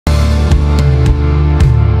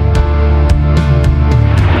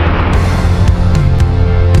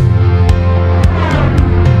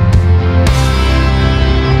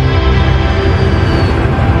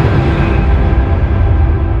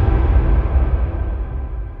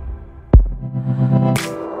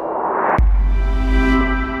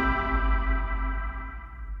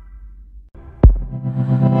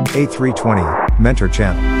A320 Mentor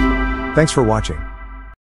channel. Thanks for watching.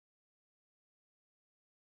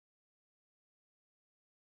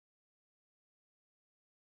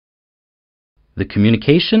 The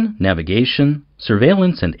Communication, Navigation,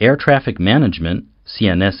 Surveillance and Air Traffic Management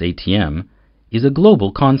 (CNS-ATM) is a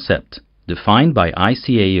global concept defined by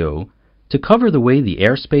ICAO to cover the way the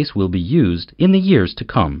airspace will be used in the years to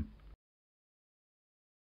come.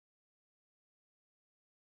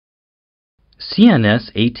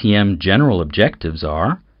 CNS-ATM general objectives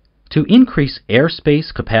are to increase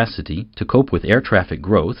airspace capacity to cope with air traffic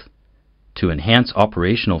growth, to enhance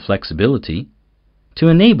operational flexibility, to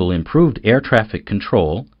enable improved air traffic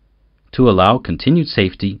control, to allow continued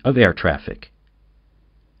safety of air traffic.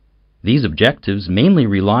 These objectives mainly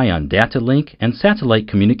rely on data link and satellite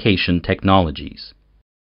communication technologies.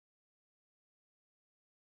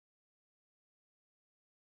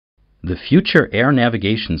 The Future Air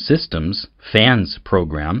Navigation Systems (FANS)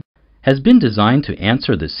 program has been designed to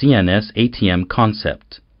answer the CNS-ATM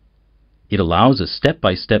concept. It allows a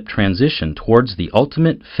step-by-step transition towards the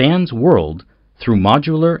ultimate FANS world through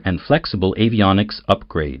modular and flexible avionics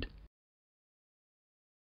upgrade.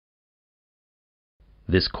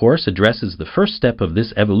 This course addresses the first step of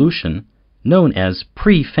this evolution, known as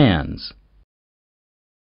pre-FANS.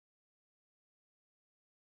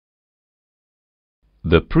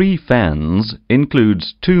 The pre-FANS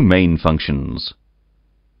includes two main functions: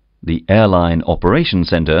 the Airline Operation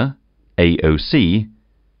Center, AOC,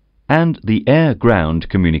 and the air-ground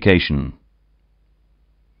communication.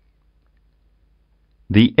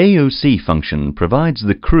 The AOC function provides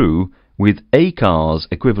the crew with ACARS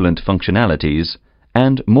equivalent functionalities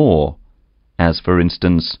and more, as for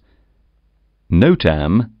instance,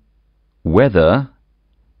 NOTAM, weather,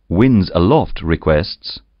 winds aloft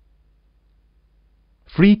requests,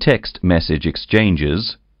 free text message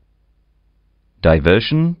exchanges,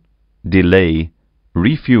 diversion, delay,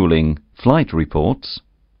 refueling, flight reports,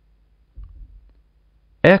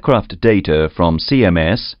 aircraft data from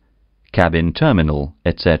CMS, cabin terminal,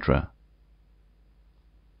 etc.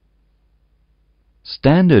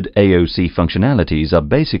 Standard AOC functionalities are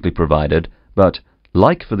basically provided, but,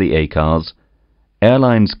 like for the ACARS,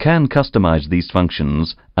 airlines can customize these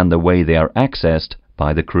functions and the way they are accessed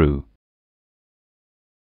by the crew.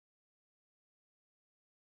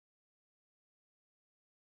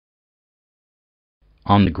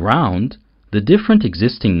 On the ground, the different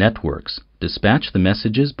existing networks dispatch the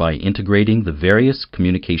messages by integrating the various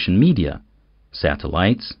communication media,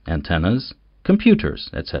 satellites, antennas, computers,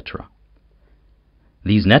 etc.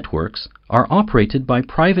 These networks are operated by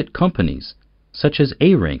private companies such as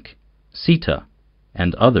ARINC, CETA,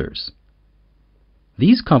 and others.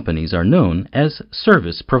 These companies are known as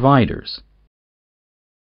service providers.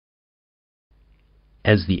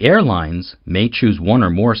 As the airlines may choose one or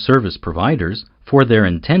more service providers for their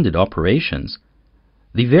intended operations,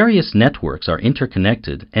 the various networks are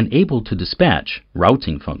interconnected and able to dispatch,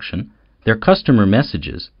 routing function, their customer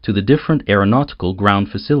messages to the different aeronautical ground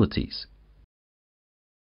facilities.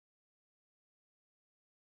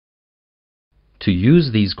 To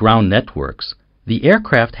use these ground networks, the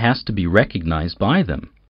aircraft has to be recognized by them.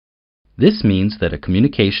 This means that a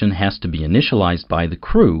communication has to be initialized by the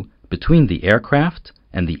crew between the aircraft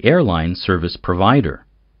and the airline service provider.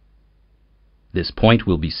 This point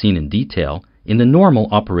will be seen in detail in the normal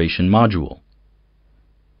operation module.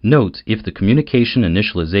 Note, if the communication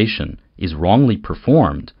initialization is wrongly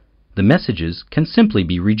performed, the messages can simply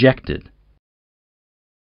be rejected.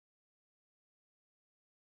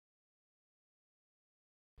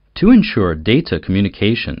 To ensure data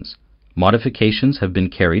communications, modifications have been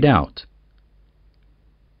carried out.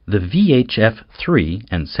 The VHF-3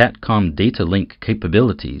 and SATCOM data link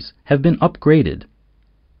capabilities have been upgraded.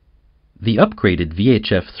 The upgraded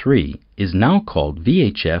VHF-3 is now called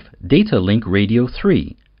VHF Data Link Radio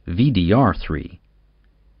 3, VDR3.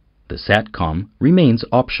 The SATCOM remains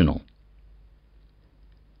optional.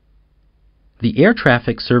 The Air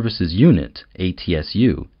Traffic Services Unit,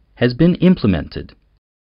 ATSU, has been implemented.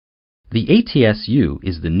 The ATSU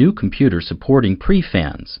is the new computer supporting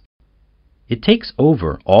pre-FANS. It takes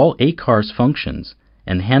over all ACARS functions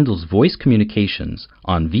and handles voice communications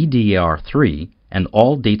on VDR3 and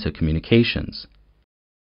all data communications.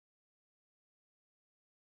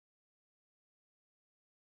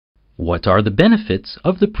 What are the benefits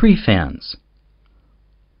of the pre-FANS?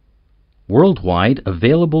 Worldwide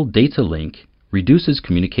available data link reduces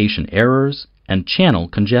communication errors and channel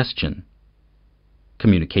congestion.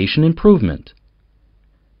 Communication improvement.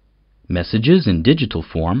 Messages in digital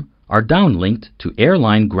form are downlinked to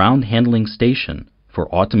airline ground handling station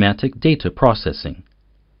for automatic data processing.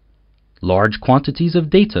 large quantities of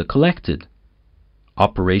data collected.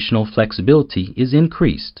 Operational flexibility is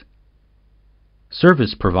increased.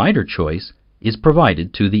 Service provider choice is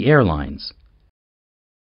provided to the airlines.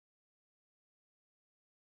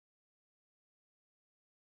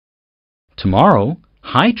 Tomorrow,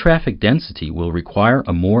 high traffic density will require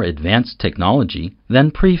a more advanced technology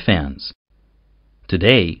than pre-fans.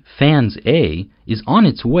 Today, FANS A is on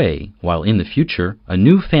its way, while in the future a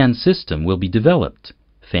new fan system will be developed,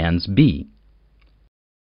 FANS B.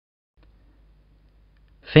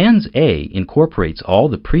 FANS A incorporates all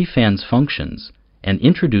the pre-fans functions and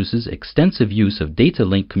introduces extensive use of data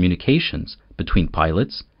link communications between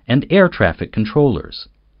pilots and air traffic controllers.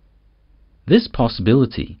 This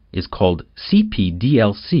possibility is called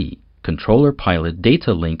CPDLC, Controller-Pilot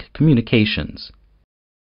Data Link Communications.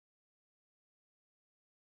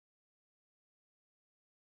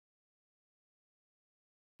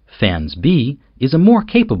 FANS B is a more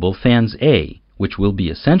capable FANS A, which will be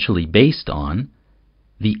essentially based on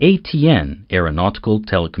the ATN, Aeronautical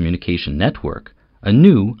Telecommunication Network, a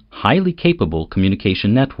new, highly capable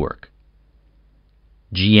communication network.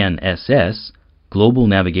 GNSS, Global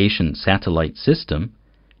Navigation Satellite System,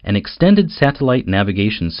 an extended satellite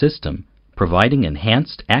navigation system providing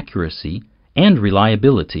enhanced accuracy and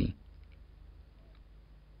reliability.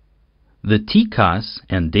 The TCAS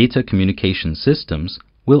and data communication systems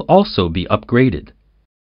will also be upgraded.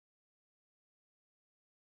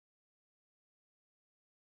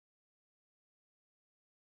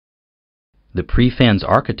 The pre-FANS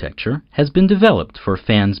architecture has been developed for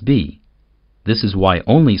FANS B. This is why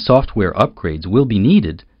only software upgrades will be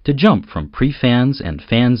needed to jump from pre-FANS and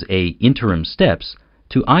FANS A interim steps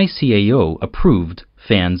to ICAO-approved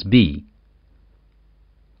FANS B.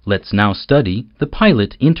 Let's now study the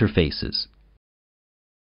pilot interfaces.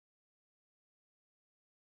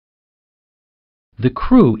 The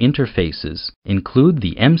crew interfaces include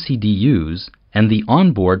the MCDUs and the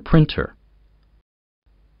onboard printer.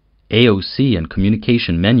 AOC and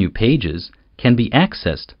communication menu pages can be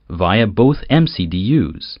accessed via both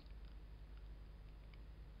MCDUs.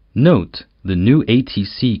 Note, the new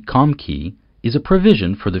ATC COM key is a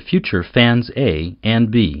provision for the future FANS A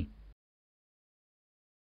and B.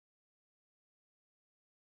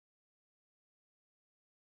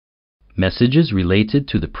 Messages related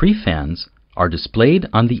to the pre-FANS are displayed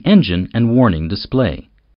on the engine and warning display.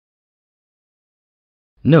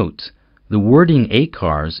 Note, the wording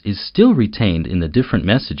ACARS is still retained in the different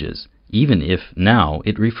messages, even if now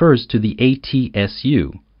it refers to the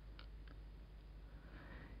ATSU.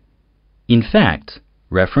 In fact,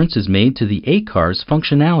 reference is made to the ACARS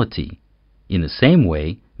functionality. In the same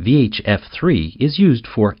way, VHF3 is used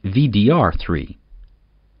for VDR3.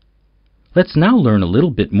 Let's now learn a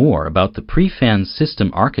little bit more about the pre-FANS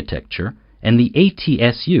system architecture and the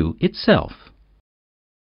ATSU itself.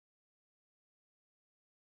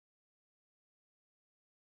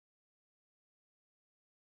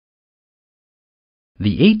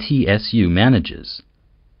 The ATSU manages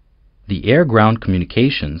the air-ground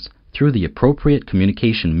communications through the appropriate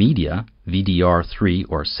communication media, VDR3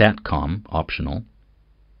 or SATCOM, optional.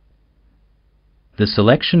 The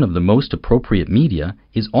selection of the most appropriate media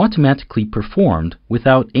is automatically performed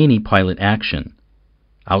without any pilot action.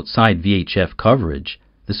 Outside VHF coverage,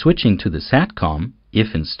 the switching to the SATCOM,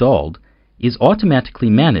 if installed, is automatically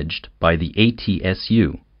managed by the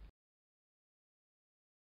ATSU.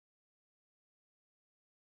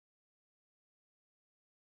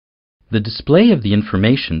 The display of the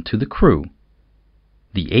information to the crew.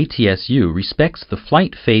 The ATSU respects the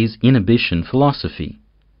flight phase inhibition philosophy.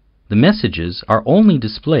 The messages are only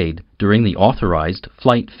displayed during the authorized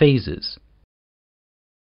flight phases.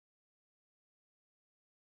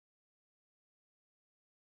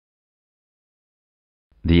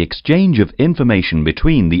 The exchange of information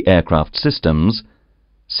between the aircraft systems,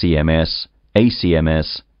 CMS,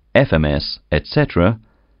 ACMS, FMS, etc.,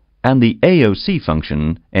 and the AOC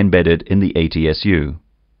function embedded in the ATSU.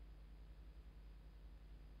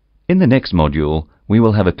 In the next module, we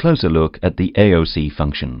will have a closer look at the AOC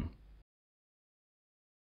function.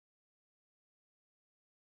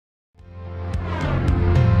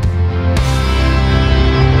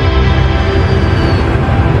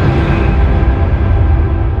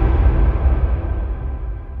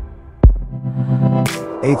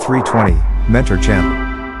 A320, Mentor Champ.